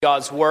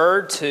God's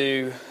Word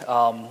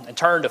and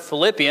turn to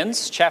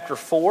Philippians chapter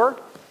 4.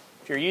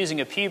 If you're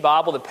using a Pew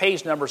Bible, the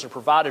page numbers are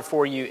provided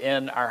for you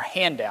in our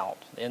handout,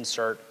 the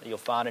insert that you'll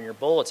find in your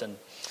bulletin.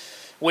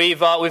 We've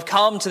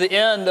come to the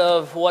end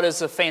of what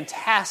is a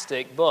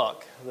fantastic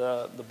book,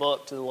 the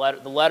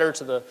letter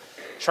to the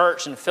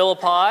church in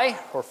Philippi,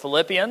 or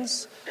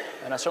Philippians,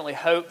 and I certainly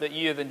hope that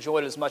you have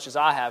enjoyed it as much as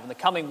I have. In the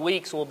coming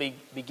weeks, we'll be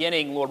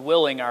beginning, Lord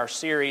willing, our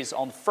series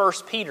on 1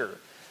 Peter.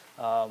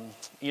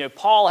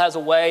 Paul has a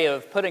way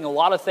of putting a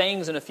lot of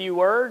things in a few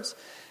words,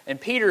 and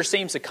Peter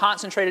seems to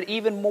concentrate it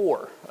even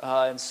more.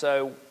 And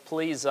so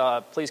please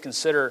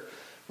consider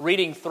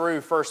reading through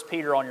 1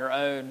 Peter on your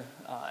own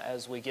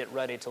as we get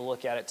ready to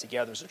look at it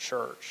together as a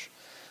church.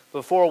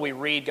 Before we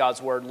read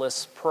God's Word,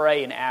 let's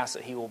pray and ask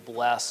that He will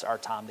bless our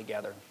time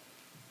together.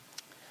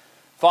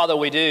 Father,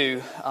 we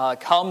do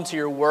come to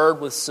your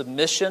Word with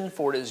submission,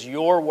 for it is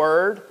your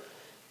Word.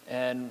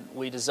 And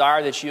we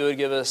desire that you would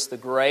give us the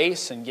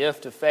grace and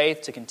gift of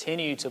faith to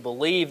continue to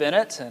believe in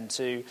it and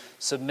to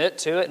submit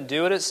to it and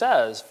do what it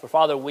says. For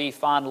Father, we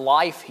find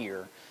life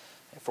here,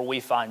 for we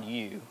find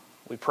you.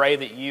 We pray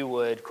that you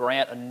would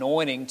grant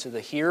anointing to the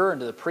hearer and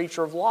to the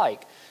preacher of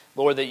like.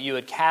 Lord, that you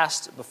would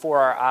cast before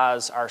our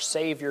eyes our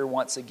Savior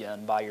once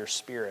again by your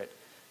Spirit.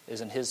 It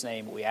is in His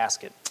name we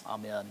ask it.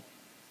 Amen.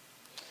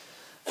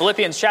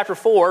 Philippians chapter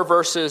 4,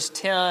 verses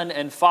 10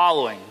 and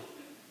following.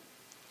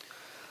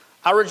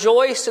 I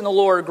rejoiced in the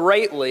Lord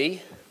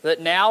greatly that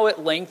now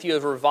at length you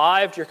have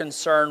revived your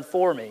concern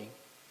for me.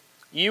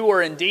 You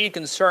were indeed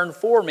concerned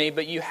for me,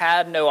 but you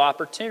had no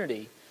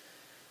opportunity.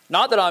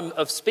 Not that I'm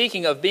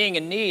speaking of being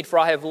in need, for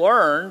I have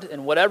learned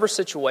in whatever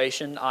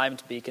situation I am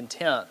to be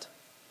content.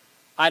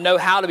 I know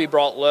how to be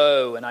brought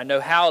low, and I know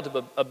how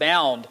to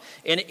abound.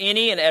 In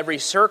any and every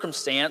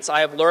circumstance, I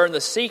have learned the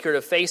secret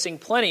of facing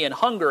plenty and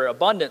hunger,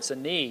 abundance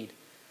and need.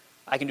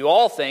 I can do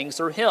all things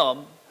through Him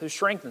who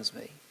strengthens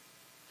me.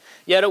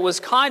 Yet it was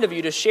kind of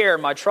you to share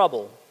my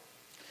trouble.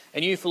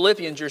 And you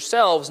Philippians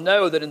yourselves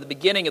know that in the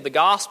beginning of the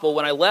gospel,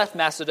 when I left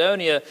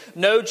Macedonia,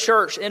 no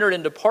church entered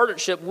into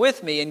partnership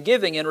with me in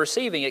giving and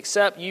receiving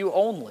except you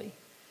only.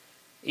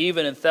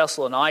 Even in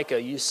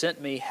Thessalonica, you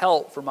sent me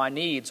help for my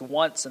needs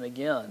once and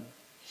again.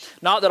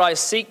 Not that I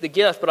seek the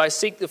gift, but I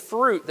seek the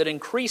fruit that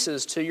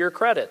increases to your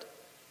credit.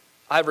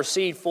 I have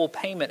received full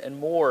payment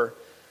and more.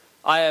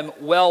 I am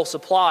well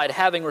supplied,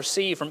 having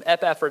received from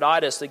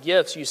Epaphroditus the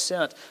gifts you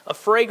sent, a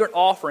fragrant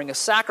offering, a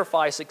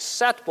sacrifice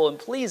acceptable and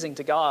pleasing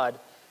to God.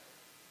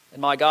 And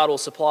my God will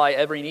supply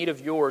every need of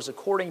yours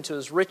according to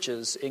His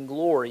riches in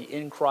glory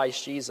in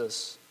Christ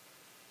Jesus.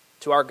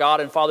 To our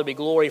God and Father be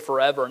glory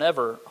forever and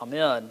ever.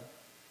 Amen.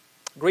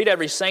 Greet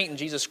every saint in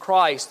Jesus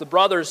Christ. The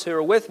brothers who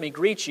are with me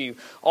greet you.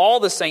 All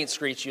the saints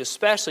greet you,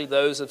 especially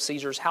those of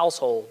Caesar's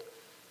household.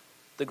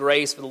 The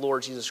grace of the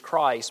Lord Jesus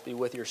Christ be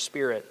with your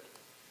spirit.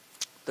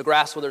 The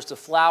grass withers, the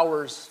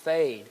flowers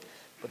fade,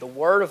 but the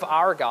word of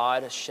our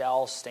God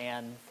shall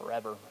stand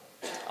forever.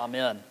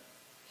 Amen.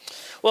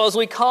 Well, as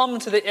we come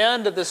to the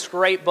end of this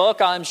great book,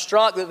 I'm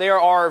struck that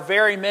there are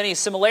very many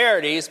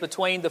similarities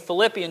between the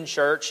Philippian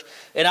church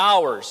and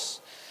ours.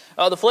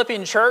 The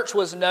Philippian church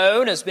was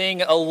known as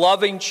being a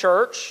loving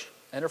church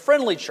and a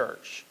friendly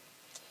church.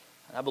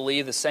 And I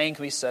believe the same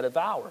can be said of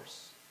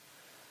ours.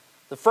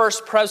 The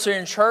First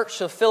Presbyterian Church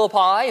of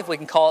Philippi, if we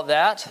can call it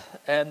that,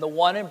 and the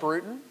one in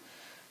Bruton,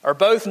 are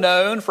both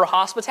known for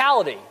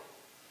hospitality.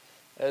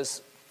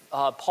 As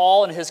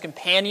Paul and his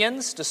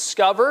companions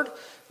discovered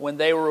when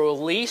they were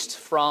released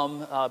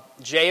from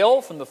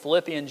jail, from the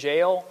Philippian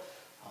jail,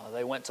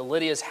 they went to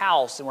Lydia's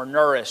house and were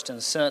nourished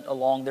and sent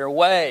along their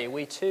way.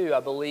 We too, I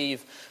believe,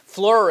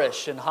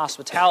 flourish in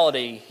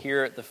hospitality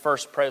here at the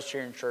First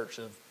Presbyterian Church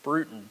of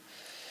Bruton.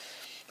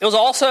 It was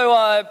also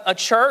a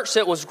church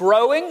that was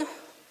growing,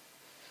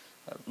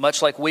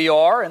 much like we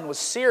are, and was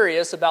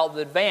serious about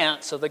the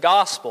advance of the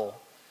gospel.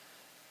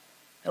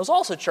 It was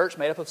also a church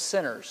made up of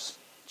sinners,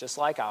 just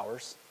like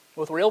ours,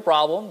 with real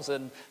problems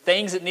and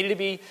things that needed to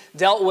be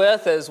dealt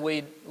with as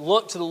we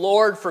look to the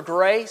Lord for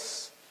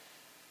grace.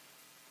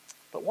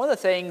 But one of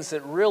the things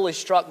that really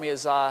struck me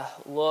as I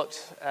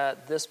looked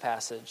at this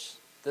passage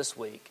this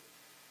week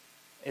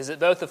is that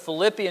both the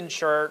Philippian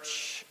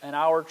church and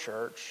our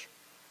church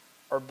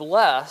are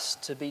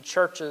blessed to be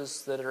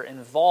churches that are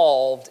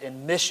involved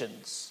in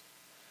missions.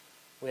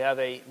 We have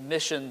a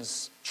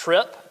missions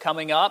trip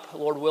coming up,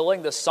 Lord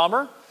willing, this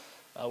summer.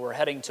 We're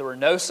heading to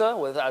Reynosa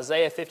with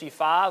Isaiah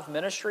 55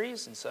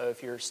 Ministries, and so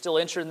if you're still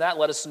interested in that,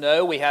 let us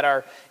know. We had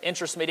our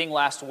interest meeting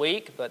last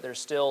week, but there's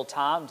still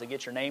time to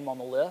get your name on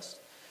the list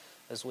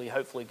as we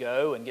hopefully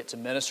go and get to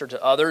minister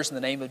to others in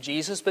the name of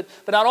Jesus. But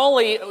not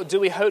only do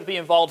we hope to be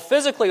involved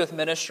physically with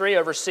ministry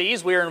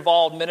overseas, we are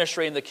involved in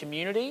ministry in the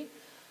community,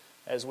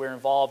 as we're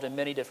involved in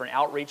many different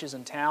outreaches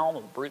in town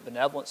with the Bruton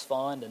Benevolence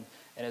Fund, and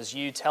as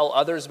you tell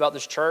others about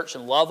this church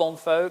and love on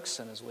folks,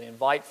 and as we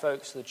invite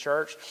folks to the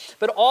church.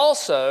 But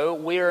also,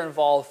 we are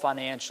involved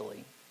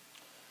financially.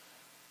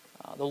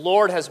 The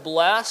Lord has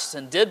blessed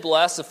and did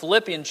bless the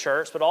Philippian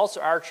church, but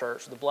also our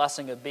church, with the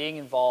blessing of being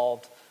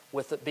involved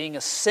with it being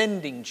a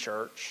sending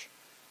church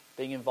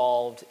being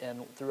involved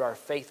in through our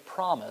faith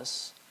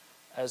promise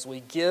as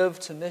we give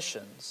to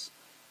missions.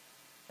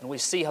 And we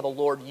see how the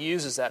Lord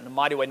uses that in a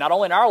mighty way, not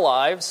only in our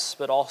lives,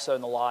 but also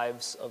in the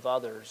lives of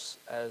others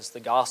as the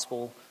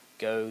gospel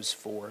goes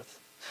forth.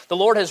 The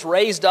Lord has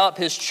raised up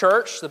His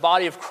church, the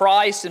body of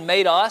Christ, and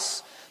made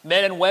us,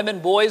 men and women,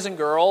 boys and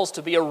girls,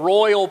 to be a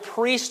royal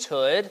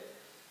priesthood,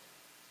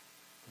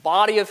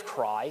 body of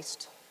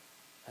Christ,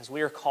 as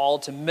we are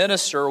called to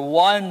minister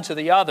one to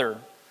the other.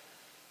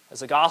 As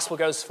the gospel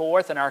goes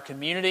forth in our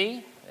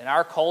community, in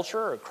our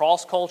culture,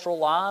 across cultural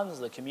lines,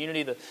 the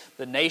community,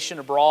 the nation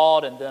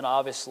abroad, and then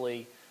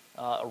obviously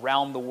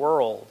around the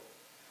world.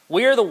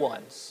 We are the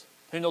ones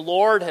whom the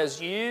Lord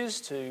has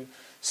used to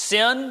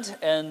send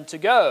and to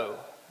go.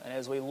 And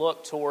as we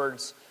look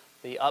towards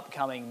the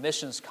upcoming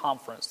missions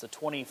conference, the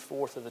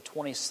 24th or the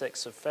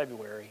 26th of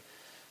February,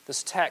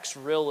 this text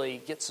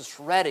really gets us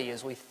ready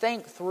as we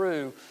think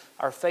through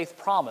our faith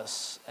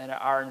promise and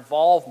our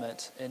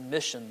involvement in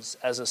missions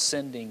as a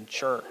sending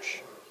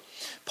church.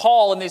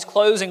 Paul, in these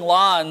closing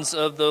lines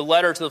of the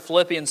letter to the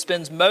Philippians,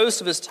 spends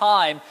most of his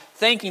time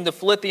thanking the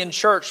Philippian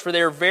church for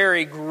their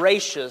very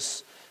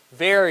gracious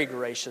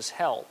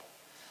help.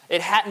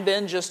 It hadn't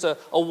been just a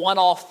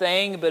one-off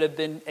thing, but had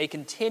been a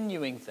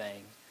continuing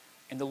thing.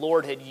 And the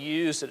Lord had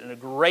used it in a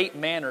great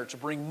manner to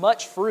bring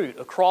much fruit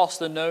across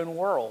the known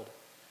world.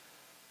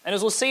 And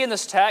as we'll see in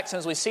this text, and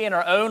as we see in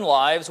our own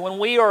lives, when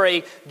we are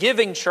a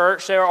giving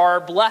church, there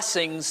are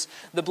blessings.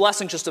 The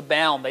blessings just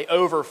abound. They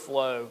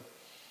overflow.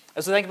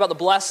 As we think about the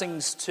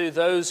blessings to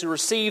those who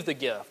receive the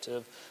gift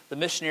of the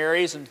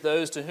missionaries and to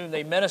those to whom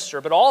they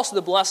minister, but also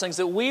the blessings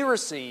that we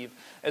receive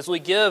as we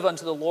give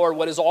unto the Lord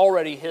what is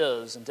already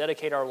His and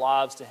dedicate our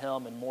lives to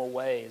Him in more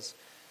ways.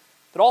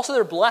 But also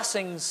there are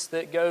blessings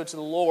that go to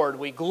the Lord.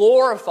 We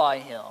glorify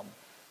Him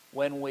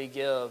when we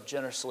give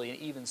generously and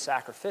even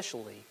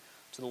sacrificially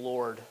to the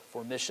Lord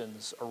for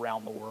missions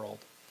around the world.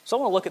 So I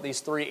want to look at these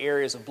three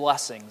areas of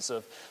blessings,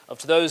 of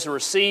to those who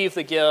receive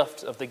the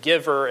gift, of the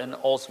giver, and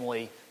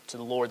ultimately to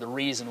the Lord, the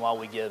reason why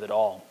we give it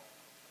all.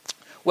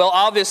 Well,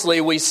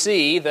 obviously we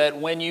see that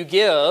when you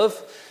give,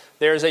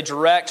 there's a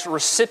direct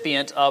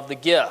recipient of the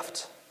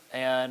gift.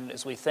 And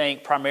as we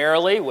think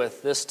primarily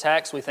with this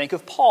text, we think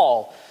of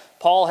Paul.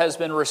 Paul has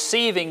been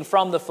receiving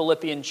from the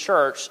Philippian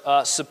church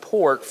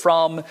support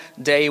from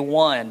day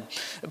one.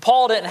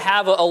 Paul didn't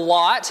have a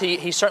lot.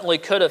 He certainly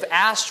could have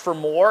asked for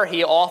more.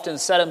 He often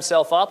set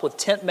himself up with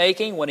tent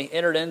making when he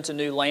entered into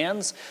new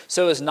lands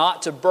so as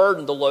not to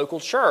burden the local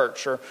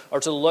church or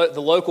to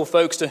the local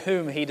folks to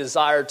whom he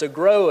desired to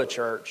grow a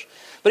church.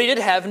 But he did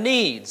have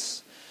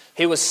needs.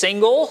 He was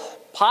single,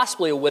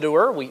 possibly a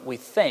widower, we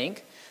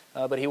think.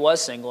 But he was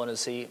single, and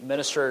as he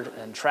ministered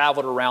and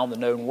traveled around the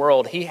known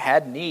world, he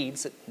had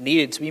needs that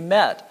needed to be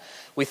met.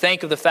 We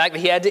think of the fact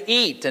that he had to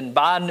eat and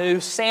buy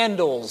new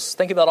sandals.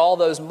 Think about all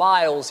those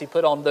miles he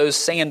put on those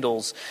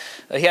sandals.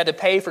 He had to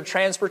pay for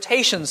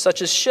transportation,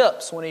 such as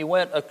ships, when he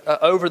went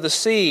over the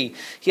sea.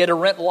 He had to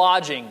rent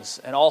lodgings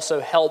and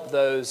also help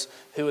those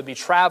who would be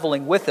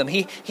traveling with him.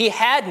 He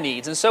had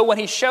needs, and so when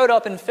he showed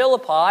up in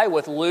Philippi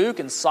with Luke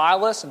and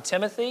Silas and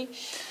Timothy,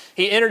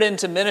 he entered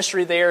into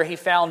ministry there. He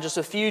found just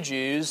a few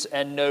Jews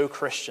and no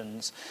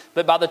Christians.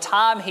 But by the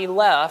time he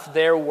left,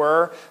 there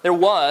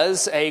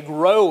was a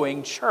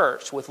growing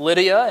church with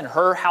Lydia and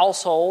her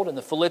household and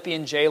the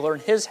Philippian jailer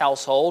and his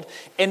household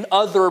and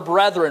other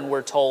brethren,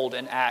 we're told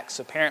in Acts.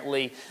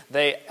 Apparently,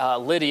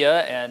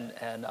 Lydia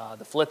and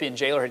the Philippian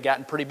jailer had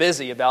gotten pretty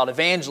busy about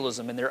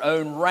evangelism in their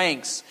own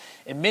ranks.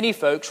 And many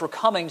folks were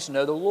coming to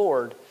know the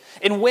Lord.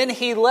 And when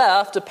he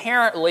left,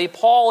 apparently,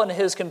 Paul and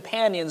his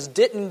companions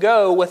didn't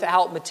go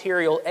without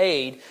material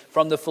aid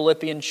from the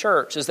Philippian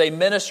church as they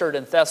ministered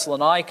in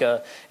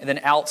Thessalonica and then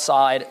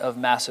outside of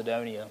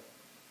Macedonia.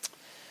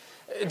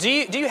 Do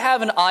you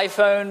have an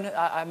iPhone?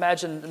 I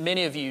imagine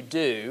many of you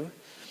do.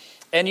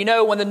 And you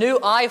know, when the new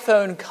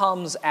iPhone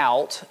comes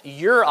out,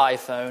 your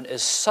iPhone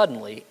is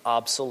suddenly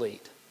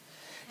obsolete.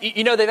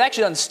 You know, they've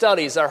actually done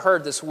studies I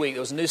heard this week.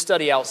 There was a new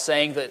study out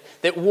saying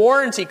that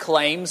warranty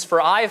claims for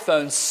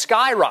iPhones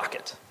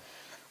skyrocket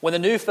when the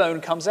new phone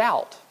comes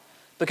out.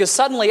 Because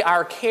suddenly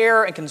our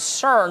care and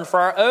concern for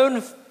our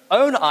own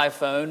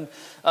iPhone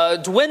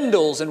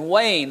dwindles and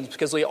wanes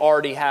because we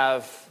already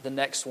have the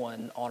next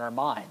one on our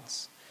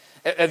minds.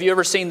 Have you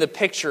ever seen the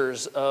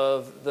pictures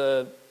of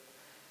the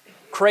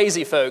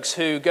crazy folks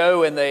who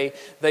go and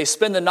they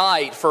spend the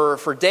night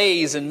for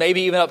days and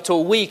maybe even up to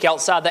a week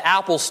outside the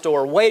Apple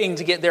store waiting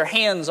to get their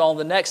hands on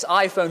the next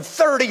iPhone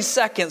 30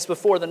 seconds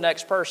before the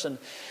next person?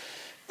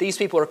 These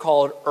people are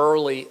called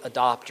early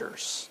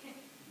adopters.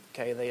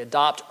 Okay, they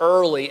adopt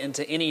early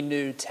into any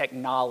new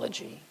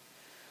technology.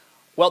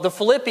 Well, the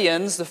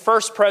Philippians, the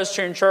first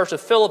Presbyterian church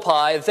of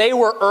Philippi, they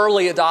were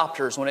early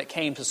adopters when it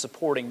came to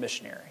supporting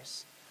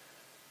missionaries.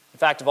 In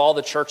fact, of all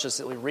the churches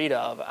that we read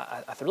of,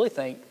 I really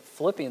think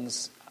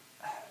Philippians,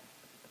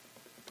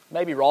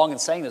 may be wrong in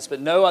saying this,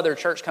 but no other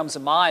church comes to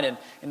mind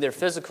in their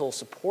physical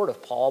support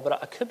of Paul,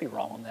 but I could be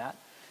wrong on that.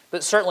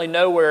 But certainly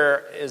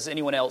nowhere is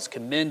anyone else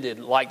commended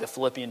like the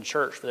Philippian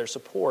church for their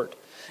support.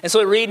 And so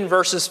we read in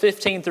verses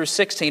 15 through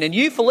 16, "And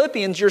you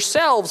Philippians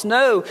yourselves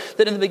know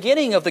that in the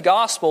beginning of the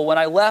gospel, when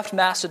I left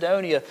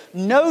Macedonia,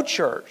 no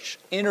church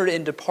entered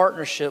into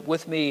partnership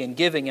with me in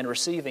giving and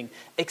receiving,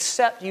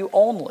 except you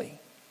only.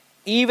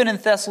 Even in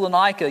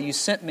Thessalonica, you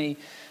sent me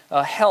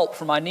help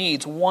for my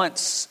needs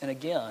once and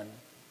again."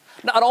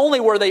 Not only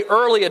were they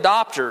early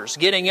adopters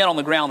getting in on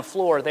the ground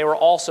floor, they were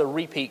also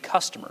repeat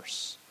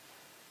customers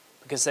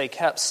because they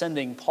kept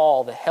sending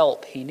Paul the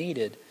help he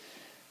needed.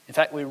 In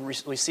fact,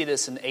 we see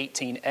this in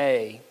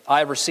 18a. "I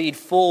have received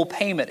full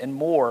payment and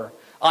more.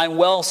 I am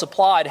well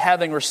supplied,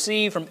 having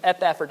received from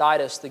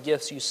Epaphroditus the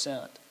gifts you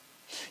sent."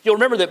 You'll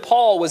remember that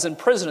Paul was in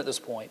prison at this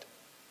point.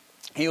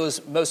 He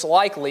was most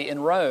likely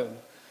in Rome.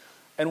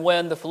 And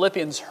when the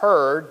Philippians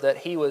heard that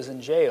he was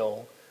in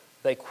jail,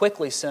 they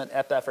quickly sent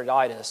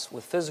Epaphroditus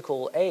with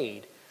physical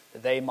aid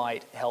that they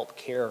might help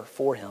care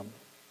for him.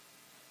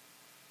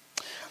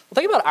 Well,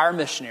 think about our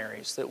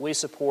missionaries that we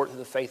support through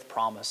the Faith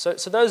Promise.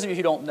 So those of you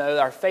who don't know,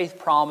 our Faith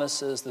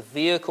Promise is the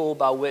vehicle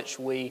by which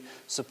we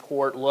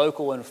support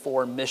local and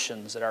foreign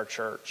missions at our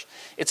church.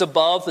 It's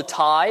above the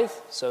tithe,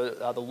 so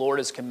the Lord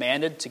is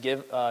commanded to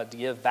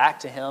give back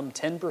to Him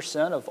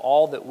 10% of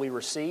all that we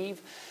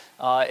receive.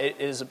 It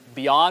is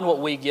beyond what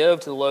we give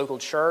to the local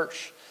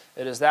church.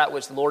 It is that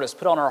which the Lord has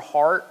put on our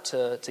heart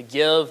to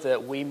give,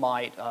 that we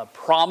might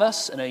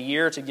promise in a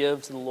year to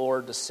give to the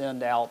Lord to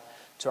send out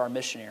to our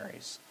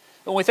missionaries.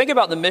 When we think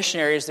about the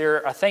missionaries,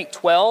 there are, I think,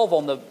 12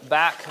 on the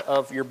back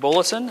of your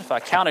bulletin, if I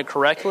counted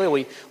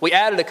correctly. We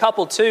added a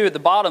couple, too, at the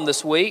bottom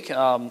this week,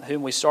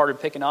 whom we started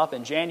picking up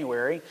in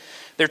January.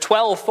 There are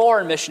 12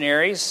 foreign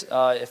missionaries,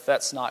 if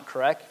that's not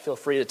correct. Feel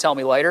free to tell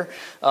me later.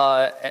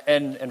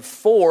 And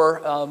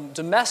 4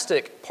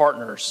 domestic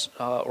partners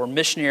or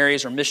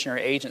missionaries or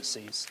missionary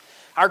agencies.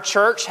 Our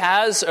church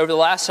has, over the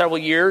last several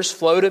years,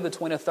 floated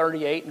between a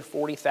 $38,000 and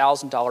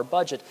 $40,000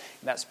 budget,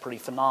 and that's pretty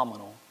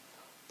phenomenal.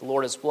 The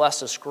Lord has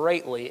blessed us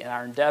greatly in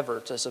our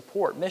endeavor to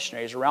support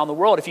missionaries around the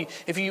world.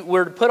 If you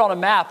were to put on a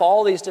map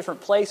all these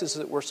different places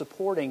that we're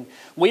supporting,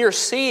 we are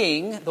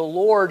seeing the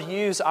Lord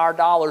use our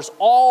dollars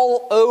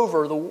all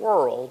over the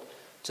world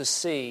to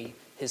see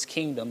His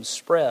kingdom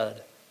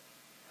spread.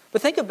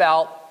 But think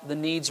about the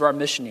needs of our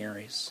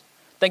missionaries.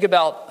 Think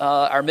about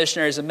our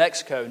missionaries in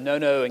Mexico,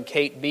 Nono and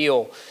Kate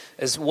Beal,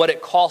 as what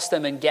it costs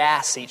them in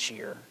gas each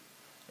year.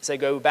 As they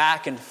go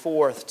back and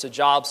forth to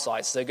job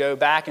sites, they go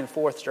back and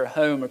forth to their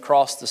home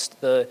across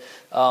the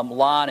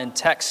line in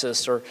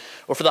Texas, or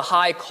for the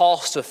high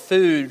cost of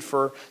food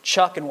for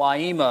Chuck and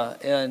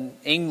Waima in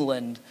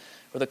England,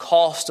 or the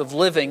cost of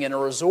living in a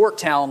resort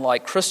town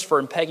like Christopher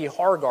and Peggy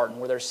Hargarden,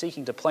 where they're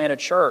seeking to plant a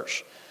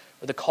church,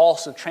 or the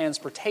cost of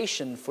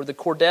transportation for the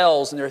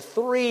Cordells and their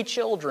 3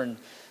 children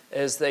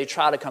as they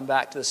try to come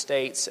back to the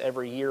States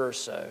every year or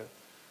so.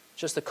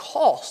 Just the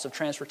cost of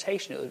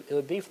transportation it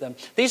would be for them.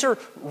 These are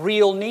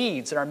real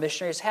needs that our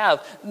missionaries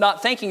have.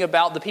 Not thinking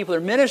about the people they're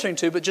ministering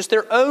to, but just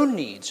their own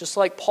needs. Just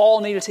like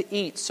Paul needed to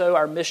eat, so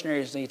our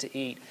missionaries need to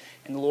eat.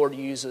 And the Lord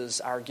uses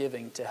our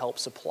giving to help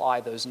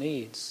supply those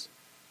needs.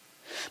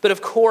 But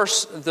of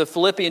course, the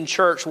Philippian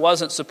church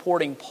wasn't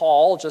supporting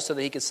Paul just so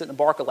that he could sit in a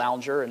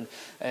Barcalounger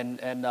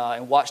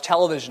and watch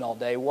television all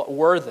day. What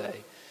were they?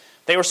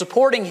 They were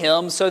supporting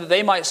him so that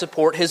they might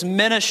support his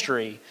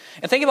ministry.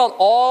 And think about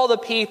all the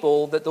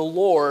people that the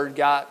Lord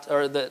got,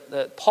 or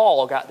that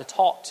Paul got to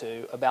talk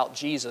to about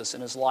Jesus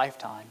in his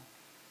lifetime.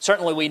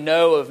 Certainly we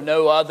know of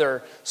no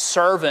other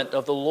servant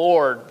of the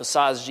Lord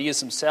besides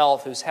Jesus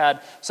himself who's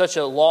had such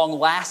a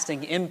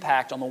long-lasting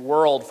impact on the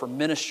world for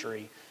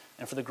ministry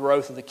and for the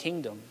growth of the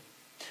kingdom.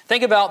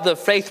 Think about the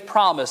faith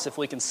promise, if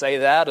we can say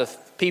that,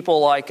 of people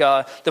like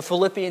the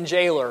Philippian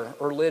jailer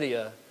or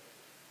Lydia.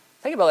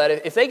 Think about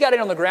that. If they got in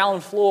on the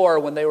ground floor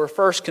when they were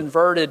first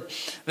converted,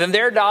 then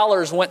their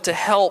dollars went to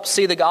help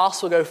see the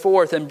gospel go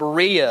forth in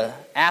Berea,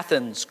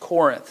 Athens,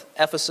 Corinth,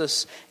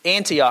 Ephesus,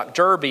 Antioch,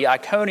 Derbe,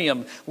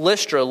 Iconium,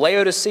 Lystra,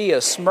 Laodicea,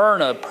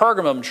 Smyrna,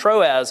 Pergamum,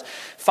 Troas,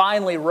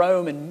 finally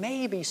Rome, and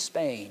maybe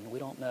Spain. We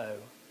don't know.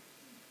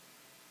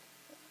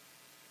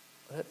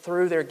 But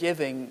through their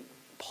giving,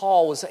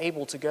 Paul was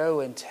able to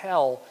go and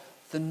tell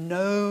the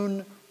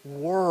known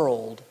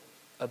world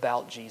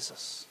about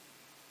Jesus.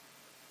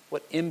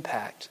 What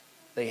impact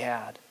they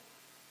had.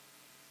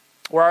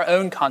 Or our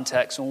own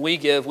context, when we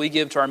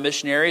give to our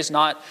missionaries,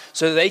 not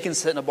so that they can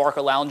sit in a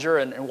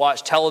Barcalounger and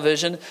watch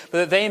television, but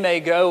that they may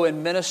go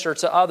and minister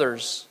to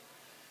others.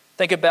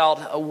 Think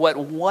about what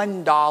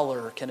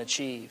 $1 can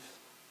achieve.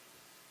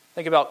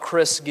 Think about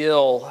Chris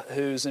Gill,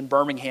 who's in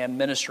Birmingham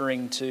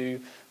ministering to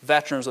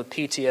veterans with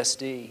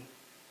PTSD.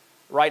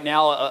 Right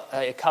now,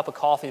 a cup of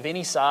coffee of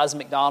any size at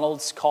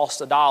McDonald's costs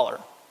 $1.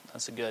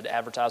 That's a good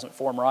advertisement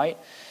for him, right?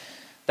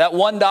 That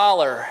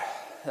 $1,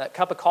 that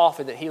cup of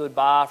coffee that he would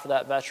buy for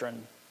that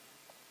veteran,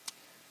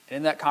 and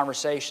in that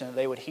conversation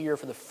they would hear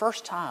for the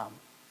first time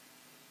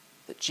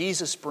that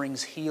Jesus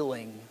brings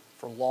healing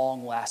for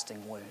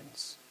long-lasting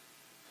wounds.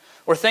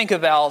 Or think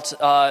about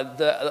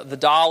the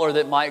dollar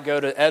that might go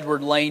to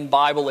Edward Lane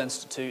Bible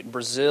Institute in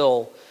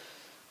Brazil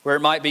where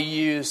it might be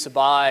used to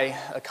buy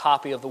a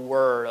copy of the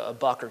Word, a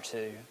buck or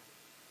two.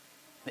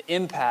 The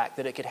impact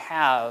that it could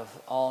have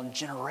on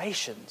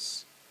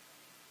generations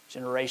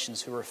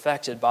who were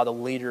affected by the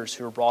leaders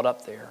who were brought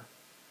up there.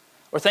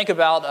 Or think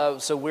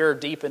about, so we're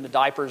deep into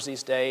diapers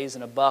these days,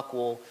 and if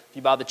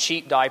you buy the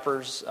cheap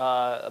diapers,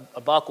 a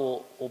buck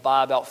will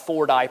buy about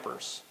 4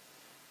 diapers.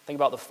 Think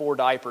about the 4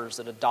 diapers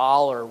that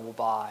 $1 will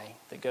buy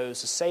that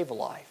goes to save a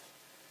life,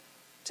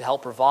 to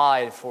help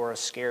provide for a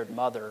scared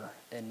mother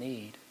in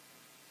need.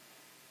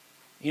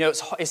 You know,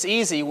 it's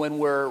easy when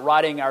we're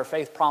writing our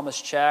faith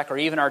promise check or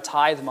even our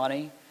tithe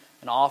money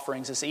and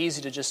offerings, it's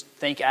easy to just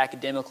think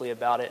academically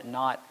about it and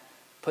not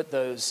put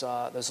those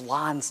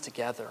lines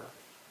together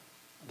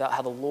about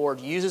how the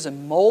Lord uses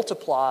and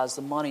multiplies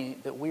the money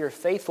that we are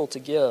faithful to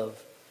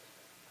give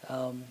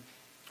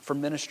for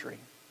ministry.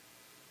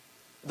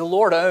 The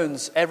Lord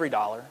owns every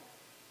dollar.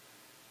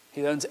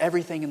 He owns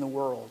everything in the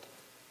world.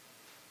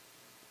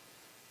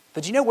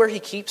 But do you know where He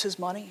keeps His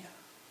money?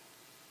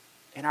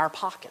 In our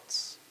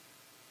pockets.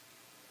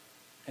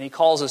 And He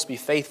calls us to be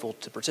faithful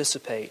to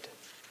participate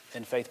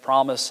in faith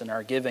promise and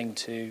our giving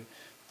to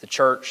the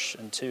church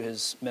and to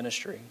His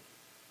ministry.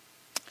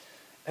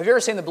 Have you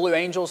ever seen the blue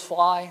angels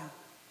fly?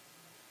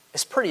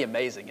 It's pretty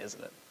amazing,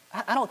 isn't it?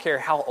 I don't care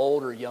how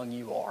old or young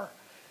you are.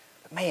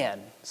 But man,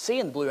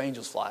 seeing the blue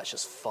angels fly is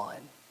just fun.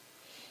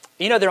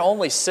 You know, there are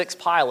only 6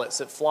 pilots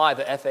that fly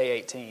the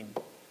FA-18.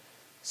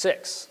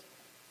 6.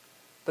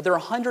 But there are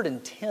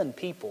 110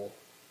 people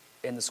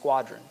in the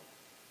squadron.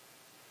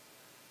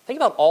 Think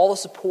about all the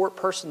support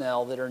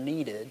personnel that are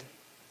needed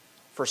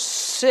for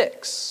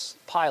 6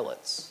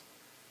 pilots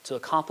to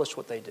accomplish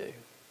what they do.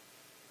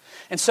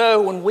 And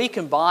so when we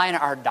combine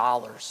our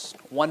dollars,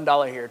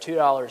 $1 here,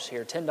 $2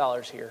 here,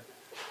 $10 here,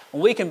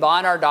 when we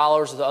combine our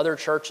dollars with other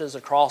churches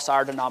across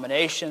our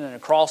denomination and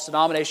across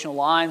denominational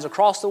lines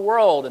across the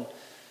world, and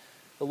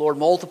the Lord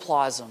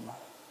multiplies them,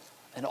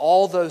 and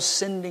all those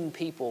sending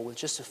people with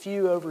just a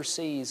few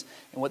overseas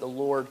and what the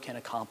Lord can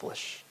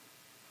accomplish.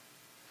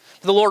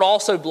 The Lord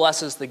also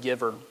blesses the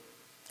giver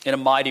in a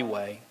mighty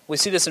way. We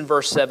see this in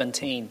verse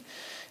 17.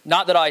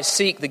 Not that I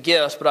seek the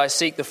gifts, but I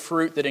seek the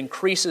fruit that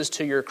increases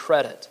to your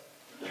credit.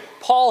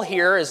 Paul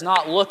here is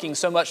not looking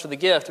so much for the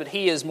gift, but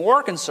he is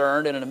more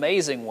concerned in an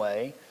amazing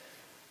way.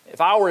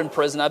 If I were in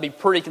prison, I'd be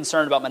pretty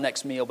concerned about my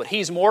next meal, but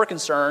he's more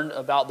concerned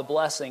about the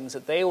blessings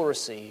that they will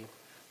receive.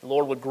 The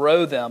Lord would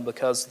grow them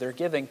because they're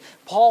giving.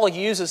 Paul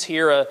uses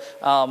here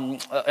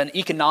an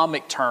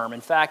economic term. In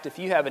fact, if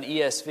you have an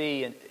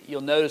ESV, and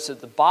you'll notice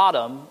at the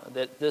bottom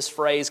that this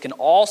phrase can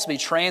also be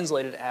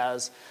translated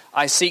as,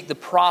 I seek the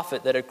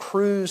profit that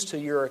accrues to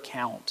your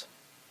account.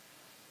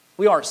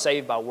 We aren't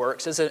saved by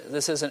works. This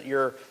isn't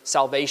your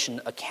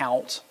salvation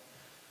account.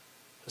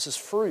 This is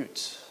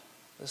fruit.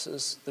 This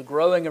is the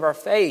growing of our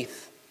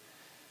faith.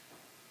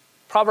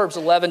 Proverbs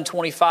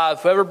 11:25,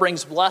 whoever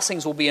brings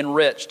blessings will be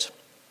enriched.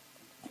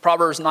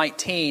 Proverbs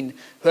 19,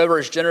 whoever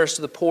is generous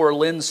to the poor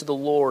lends to the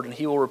Lord, and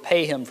He will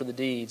repay him for the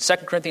deed. 2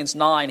 Corinthians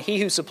 9, he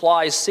who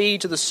supplies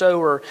seed to the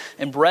sower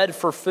and bread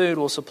for food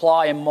will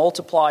supply and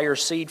multiply your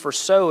seed for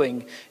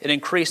sowing and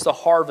increase the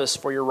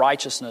harvest for your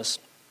righteousness.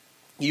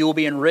 You will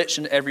be enriched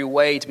in every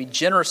way, to be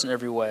generous in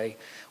every way,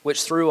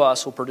 which through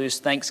us will produce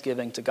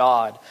thanksgiving to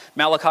God.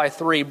 Malachi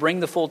 3, bring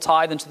the full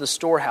tithe into the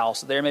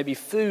storehouse, that there may be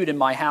food in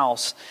my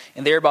house,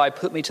 and thereby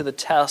put me to the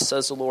test,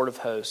 says the Lord of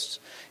hosts.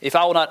 If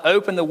I will not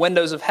open the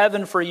windows of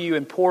heaven for you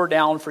and pour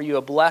down for you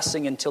a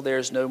blessing until there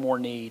is no more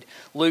need.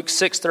 Luke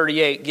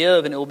 6:38,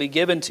 give and it will be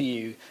given to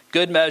you.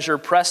 Good measure,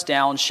 pressed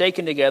down,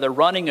 shaken together,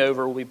 running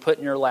over will be put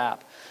in your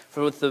lap.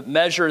 For with the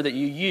measure that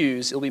you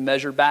use, it will be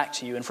measured back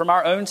to you. And from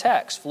our own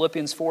text,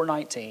 Philippians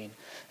 4:19,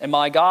 and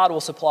my God will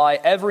supply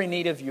every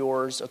need of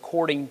yours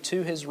according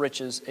to His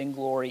riches in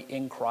glory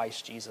in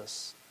Christ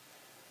Jesus.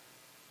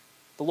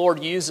 The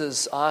Lord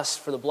uses us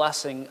for the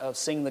blessing of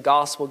seeing the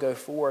gospel go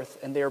forth,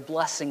 and they are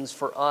blessings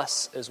for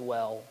us as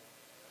well.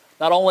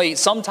 Not only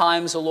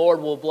sometimes the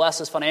Lord will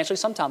bless us financially,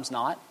 sometimes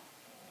not.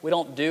 We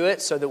don't do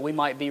it so that we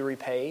might be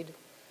repaid.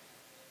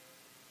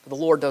 But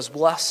the Lord does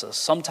bless us.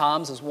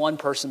 Sometimes, as one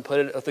person put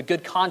it, with a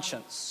good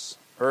conscience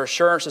or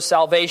assurance of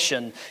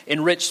salvation,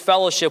 enriched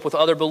fellowship with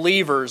other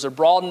believers, a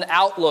broadened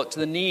outlook to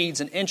the needs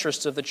and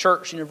interests of the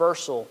church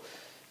universal,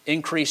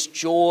 increased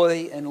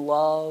joy and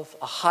love,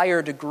 a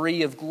higher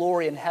degree of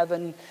glory in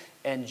heaven,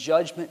 and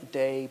judgment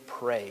day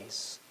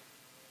praise.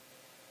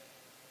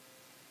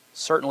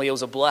 Certainly it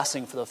was a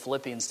blessing for the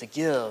Philippians to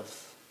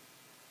give,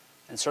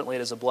 and certainly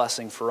it is a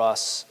blessing for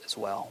us as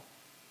well.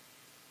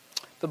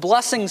 The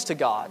blessings to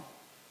God.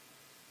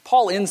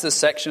 Paul ends this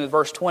section with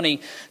verse 20,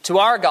 to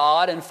our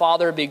God and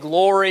Father be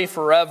glory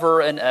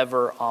forever and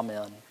ever.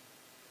 Amen.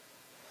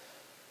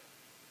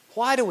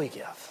 Why do we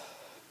give?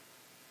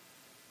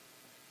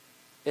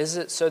 Is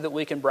it so that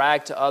we can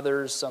brag to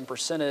others some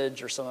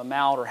percentage or some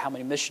amount or how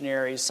many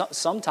missionaries?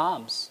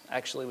 Sometimes,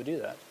 actually, we do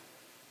that.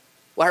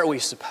 Why are we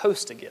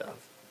supposed to give?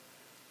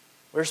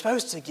 We're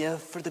supposed to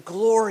give for the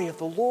glory of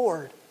the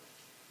Lord.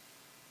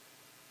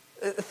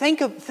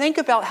 Think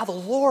about how the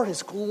Lord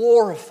is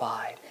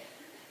glorified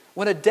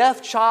When a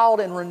deaf child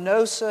in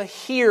Reynosa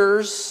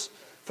hears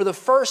for the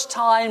first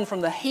time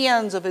from the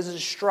hands of his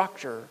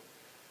instructor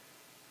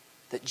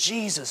that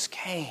Jesus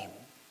came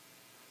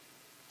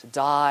to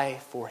die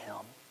for him.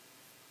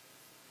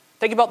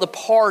 Think about the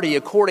party,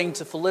 according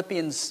to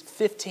Philippians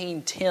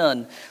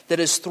 15:10, that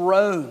is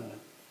thrown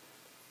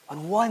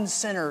when one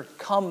sinner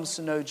comes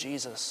to know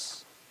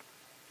Jesus.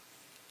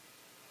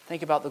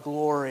 Think about the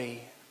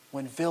glory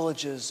when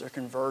villages are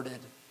converted.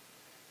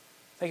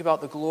 Think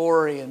about the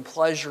glory and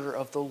pleasure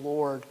of the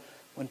Lord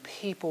when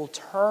people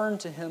turn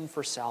to Him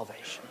for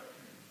salvation.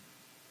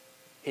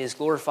 He is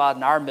glorified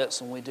in our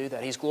midst when we do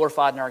that. He's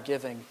glorified in our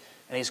giving,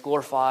 and He's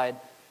glorified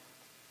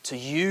to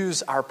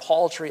use our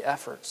paltry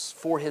efforts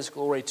for His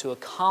glory to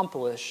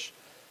accomplish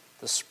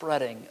the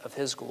spreading of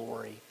His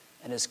glory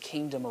and His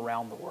kingdom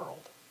around the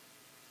world.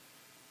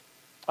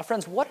 My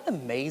friends, what an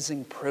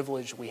amazing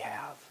privilege we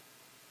have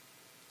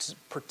to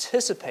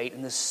participate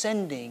in the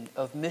sending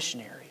of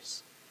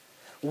missionaries.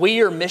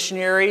 We are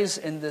missionaries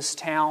in this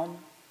town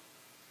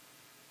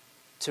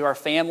to our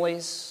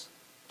families,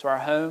 to our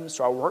homes,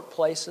 to our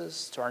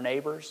workplaces, to our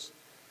neighbors.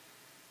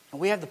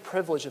 And we have the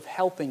privilege of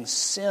helping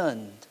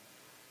send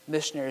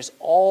missionaries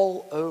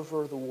all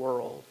over the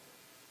world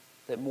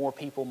that more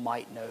people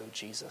might know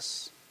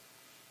Jesus.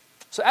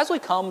 So as we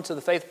come to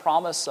the Faith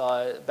Promise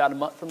about a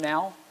month from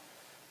now,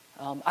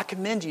 I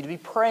commend you to be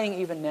praying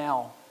even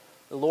now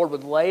the Lord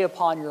would lay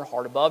upon your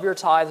heart, above your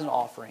tithes and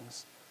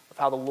offerings, of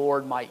how the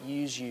Lord might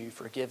use you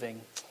for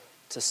giving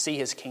to see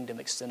His kingdom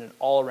extended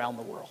all around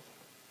the world.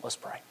 Let's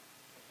pray.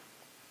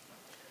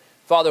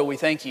 Father, we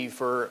thank you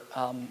for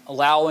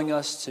allowing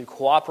us to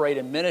cooperate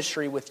in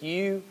ministry with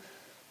you.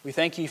 We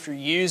thank you for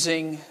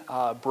using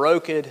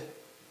broken,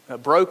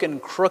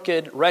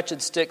 crooked,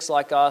 wretched sticks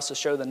like us to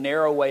show the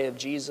narrow way of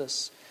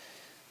Jesus.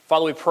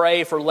 Father, we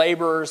pray for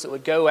laborers that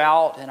would go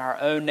out in our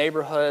own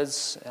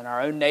neighborhoods, in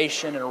our own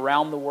nation, and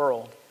around the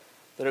world,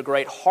 that a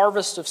great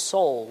harvest of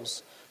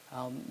souls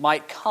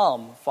might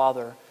come,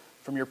 Father,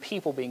 from your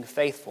people being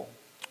faithful.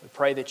 We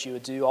pray that you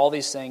would do all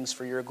these things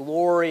for your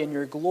glory and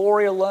your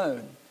glory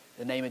alone.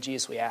 In the name of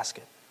Jesus we ask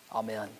it. Amen.